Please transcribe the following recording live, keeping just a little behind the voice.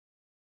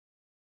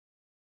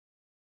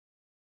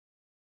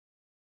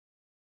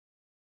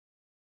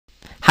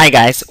Hi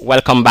guys,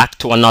 welcome back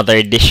to another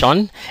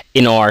edition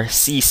in our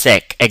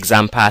CSEC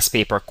exam past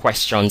paper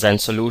questions and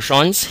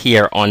solutions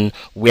here on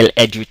Will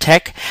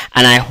EduTech,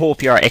 and I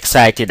hope you are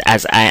excited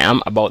as I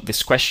am about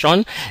this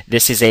question.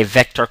 This is a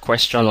vector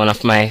question, one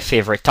of my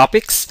favorite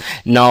topics.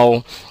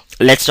 Now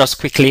let's just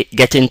quickly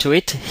get into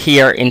it.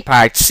 Here in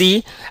part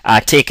C,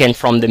 taken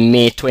from the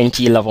May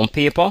 2011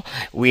 paper,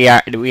 we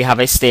have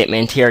a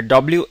statement here: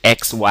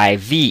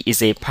 WXYV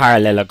is a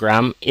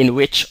parallelogram in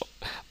which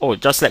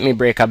just let me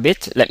break a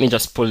bit. Let me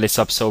just pull this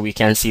up so we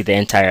can see the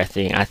entire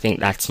thing. I think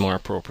that's more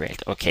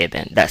appropriate. Okay,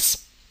 then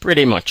that's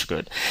pretty much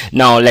good.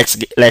 Now let's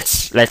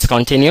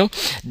continue.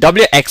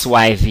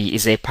 WXYV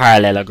is a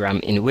parallelogram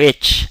in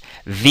which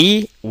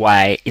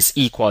VY is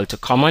equal to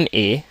common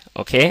A.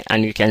 Okay,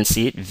 and you can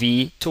see it,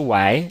 V to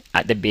Y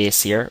at the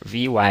base here.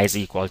 VY is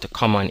equal to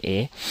common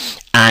A,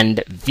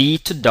 and V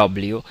to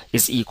W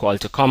is equal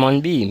to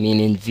common B,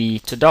 meaning V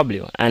to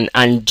W.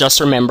 And just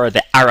remember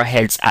the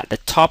arrowheads at the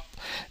top,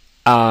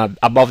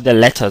 above the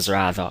letters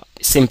rather,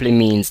 simply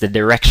means the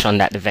direction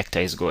that the vector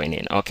is going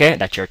in, okay,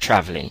 that you're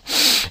traveling.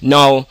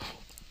 Now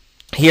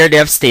here they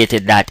have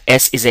stated that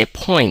S is a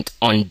point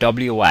on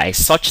WY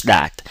such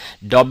that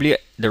the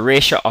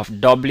ratio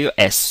of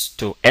WS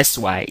to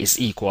SY is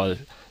equal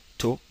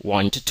to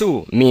 1 to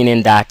 2,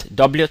 meaning that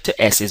W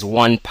to S is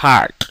 1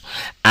 part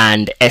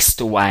and S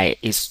to Y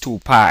is 2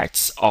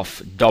 parts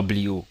of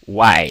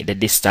WY, the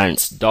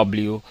distance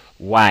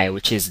WY,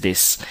 which is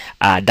this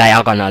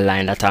diagonal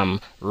line that I'm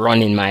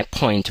running my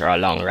pointer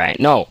along right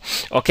now.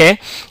 Okay,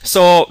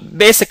 so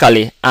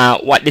basically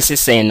what this is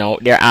saying now,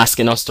 they're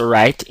asking us to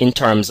write in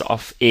terms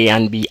of A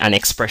and B an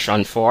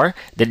expression for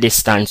the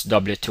distance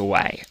W to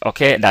Y.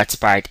 Okay, that's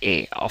part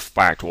A of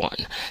part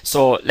 1.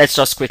 So let's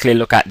just quickly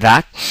look at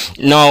that.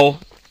 Now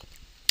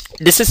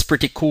this is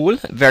pretty cool,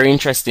 very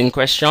interesting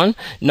question.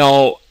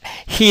 Now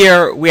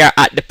here we are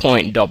at the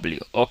point W,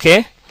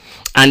 okay,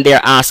 and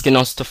they're asking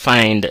us to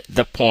find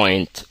the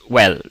point.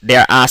 Well,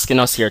 they're asking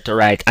us here to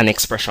write an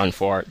expression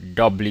for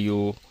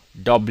WY.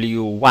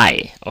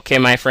 Okay,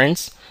 my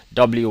friends,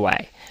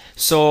 WY.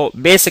 So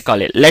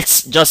basically,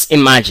 let's just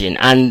imagine,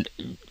 and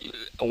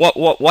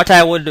what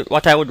I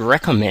would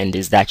recommend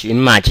is that you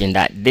imagine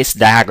that this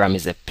diagram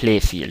is a play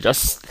field.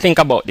 Just think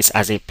about this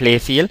as a play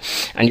field,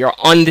 and you're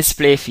on this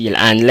play field,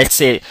 and let's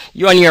say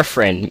you and your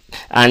friend,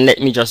 and let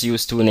me just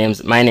use 2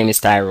 names. My name is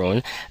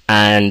Tyrone,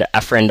 and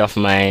a friend of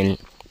mine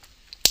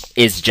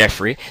is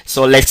Jeffrey.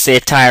 So let's say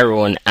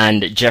Tyrone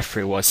and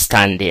Jeffrey was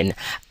standing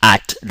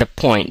at the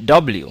point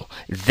W.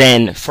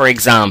 Then, for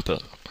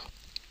example,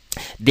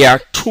 there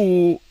are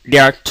two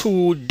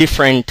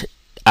different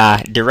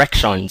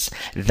directions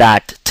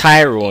that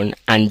Tyrone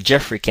and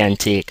Jeffrey can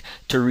take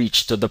to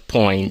reach to the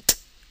point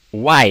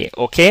Y,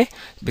 okay?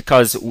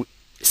 Because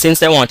since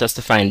they want us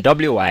to find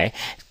WY,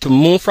 to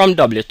move from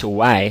W to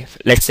Y,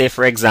 let's say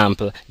for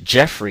example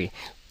Jeffrey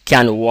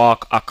can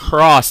walk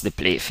across the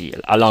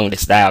playfield along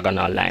this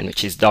diagonal line,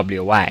 which is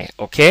WY,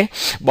 okay?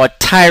 But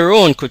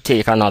Tyrone could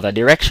take another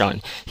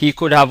direction. He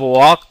could have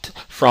walked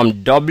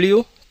from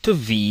W to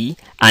V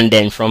and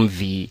then from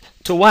V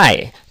to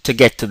Y to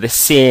get to the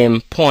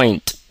same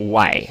point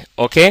Y,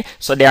 okay?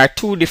 So there are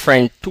two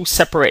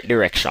separate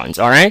directions,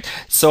 all right?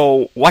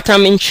 So what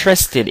I'm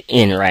interested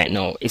in right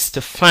now is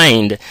to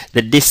find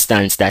the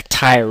distance that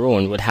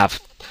Tyrone would have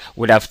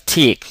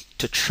take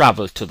to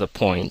travel to the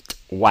point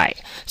Y.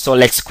 So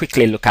let's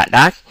quickly look at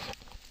that.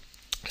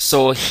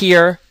 So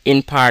here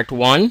in part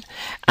 1,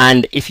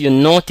 and if you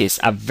notice,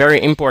 a very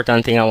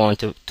important thing I want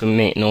to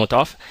make note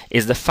of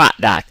is the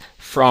fact that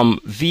from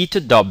V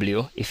to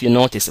W, if you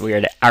notice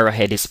where the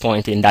arrowhead is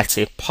pointing, that's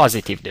a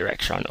positive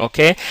direction,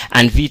 okay?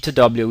 And V to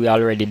W, we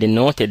already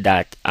denoted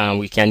that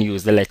we can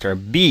use the letter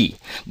B.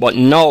 But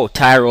now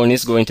Tyrone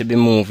is going to be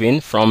moving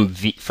from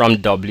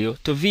W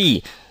to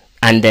V,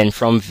 and then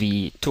from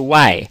V to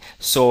Y.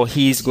 So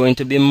he's going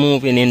to be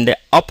moving in the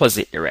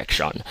opposite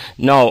direction.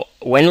 Now,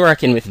 when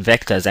working with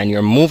vectors and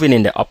you're moving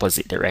in the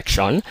opposite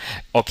direction,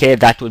 okay,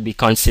 that would be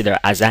considered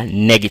as a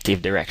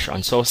negative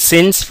direction. So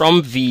since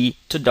from V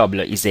to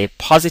W is a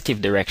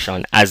positive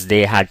direction, as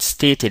they had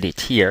stated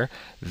it here,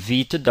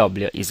 V to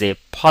W is a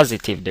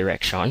positive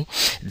direction,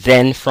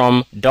 then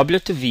from W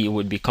to V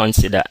would be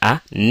considered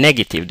a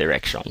negative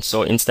direction.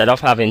 So instead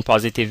of having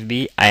positive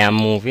B, I am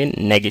moving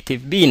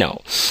negative B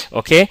now.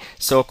 Okay,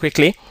 so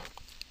quickly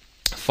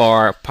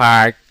for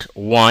part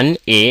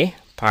 1A,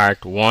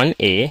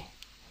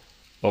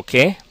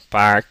 okay,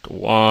 part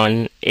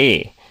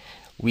 1A,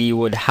 we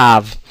would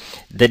have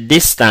the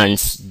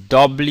distance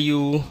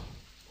WY,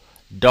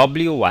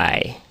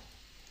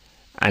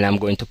 and I'm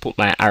going to put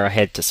my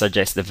arrowhead to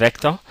suggest the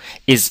vector,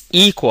 is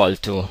equal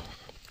to,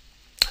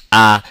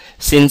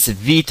 since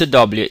V to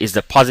W is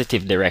the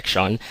positive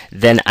direction,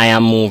 then I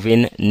am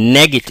moving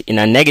in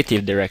a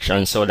negative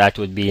direction, so that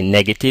would be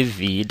negative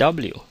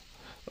VW.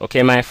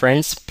 Okay, my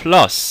friends,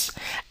 plus,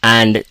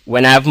 and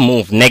when I've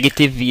moved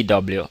negative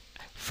VW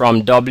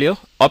from W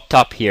up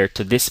top here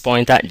to this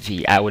point at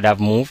V, I would have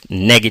moved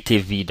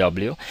negative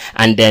VW,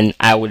 and then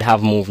I would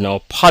have moved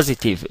now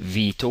positive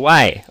V to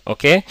Y.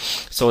 Okay,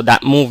 so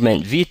that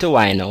movement V to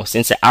Y now,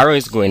 since the arrow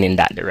is going in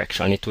that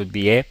direction, it would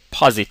be a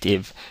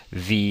positive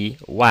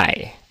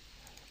VY.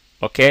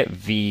 Okay,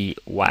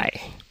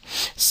 VY.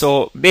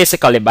 So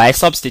basically, by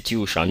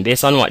substitution,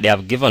 based on what they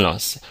have given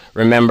us,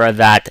 remember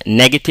that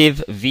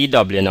negative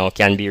VW now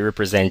can be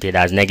represented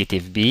as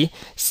negative B.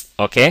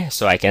 Okay,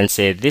 so I can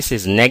say this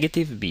is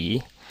negative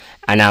B,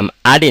 and I'm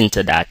adding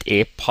to that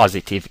a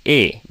positive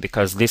A,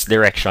 because this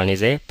direction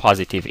is a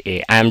positive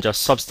A. I'm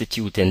just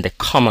substituting the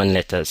common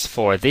letters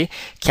for the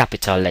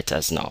capital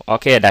letters now.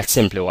 Okay, that's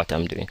simply what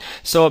I'm doing.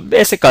 So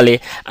basically,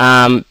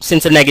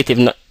 since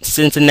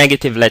the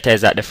negative letter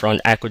is at the front,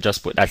 I could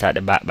just put that at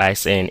the back by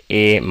saying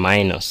A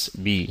minus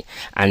B,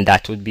 and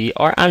that would be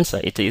our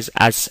answer. It is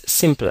as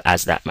simple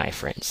as that, my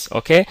friends.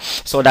 Okay,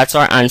 so that's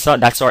our answer.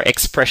 That's our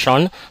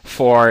expression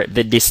for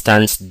the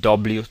distance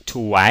W to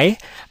Y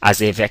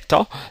as a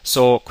vector.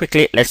 So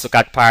quickly, let's look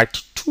at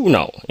part 2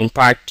 now. In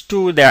part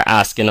 2, they're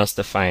asking us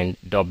to find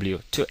W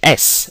to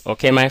S.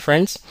 Okay, my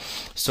friends.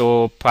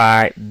 So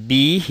part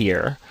B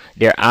here,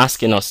 they're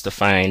asking us to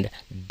find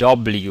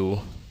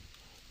W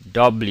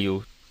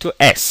to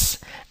S.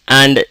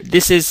 And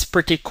this is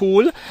pretty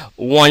cool.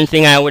 One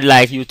thing I would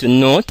like you to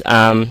note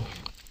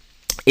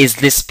is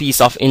this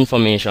piece of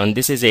information.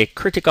 This is a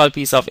critical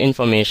piece of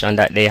information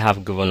that they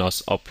have given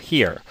us up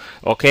here.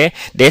 Okay,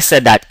 they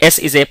said that S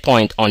is a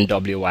point on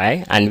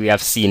WY, and we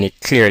have seen it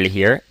clearly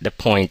here, the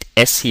point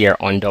S here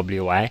on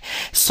WY,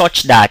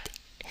 such that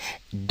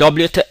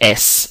W to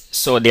S,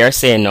 so they are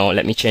saying now,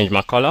 let me change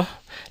my color,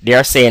 they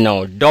are saying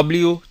now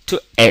W to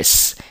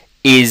S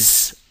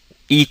is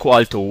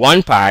equal to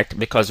 1 part,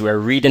 because we're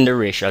reading the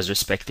ratios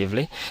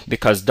respectively,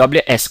 because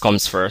WS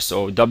comes first,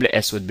 so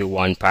WS would be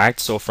 1 part.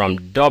 So from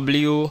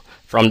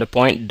the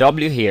point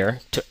W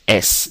here to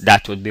S,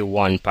 that would be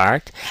 1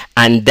 part.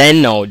 And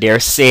then now they're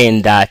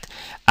saying that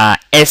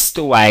S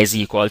to Y is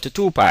equal to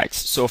 2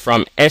 parts. So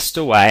from S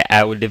to Y,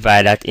 I will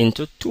divide that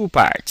into 2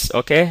 parts.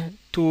 Okay,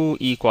 2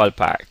 equal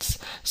parts.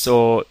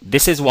 So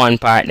this is 1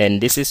 part, then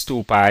this is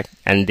 2 parts,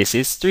 and this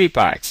is 3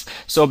 parts.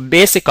 So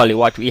basically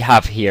what we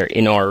have here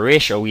in our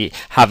ratio, we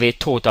have a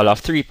total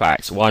of 3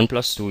 parts. 1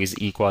 plus 2 is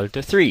equal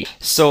to 3.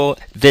 So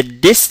the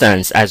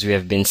distance, as we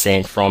have been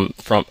saying, from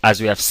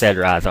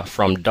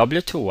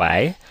W to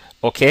Y,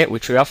 okay,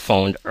 which we have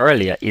found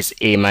earlier, is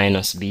A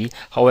minus B.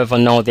 However,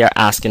 now they're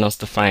asking us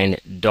to find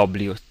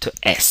W to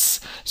S.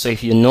 So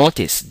if you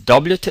notice,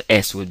 W to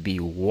S would be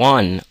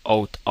 1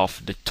 out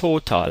of the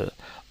total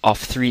of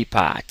 3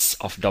 parts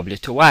of W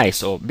to Y.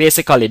 So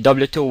basically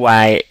W to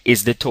Y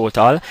is the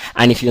total,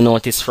 and if you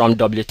notice, from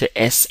W to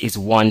S is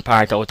 1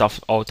 part out of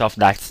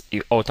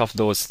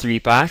those 3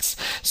 parts.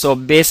 So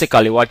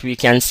basically what we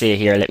can say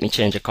here, let me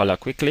change the color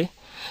quickly.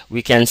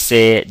 We can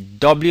say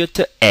W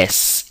to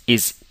S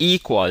is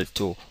equal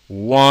to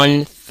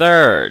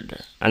 1/3,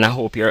 and I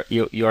hope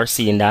you're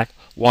seeing that,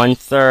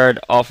 1/3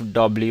 of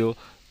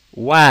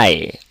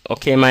WY.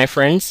 Okay, my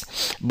friends.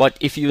 But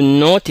if you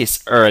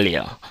notice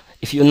earlier,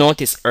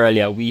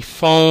 we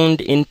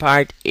found in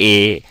part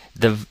A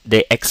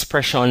the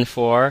expression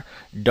for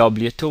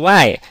W to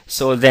Y.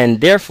 So then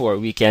therefore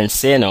we can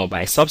say now,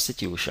 by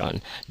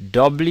substitution,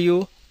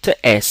 W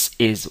to S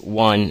is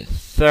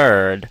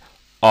 1/3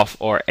 of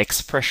our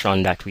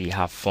expression that we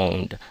have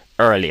found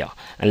earlier.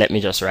 And let me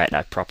just write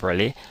that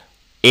properly.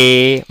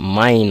 A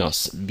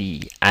minus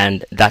B,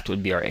 and that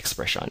would be our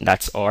expression.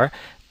 That's our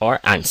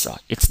answer.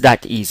 It's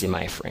that easy,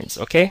 my friends.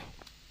 Okay.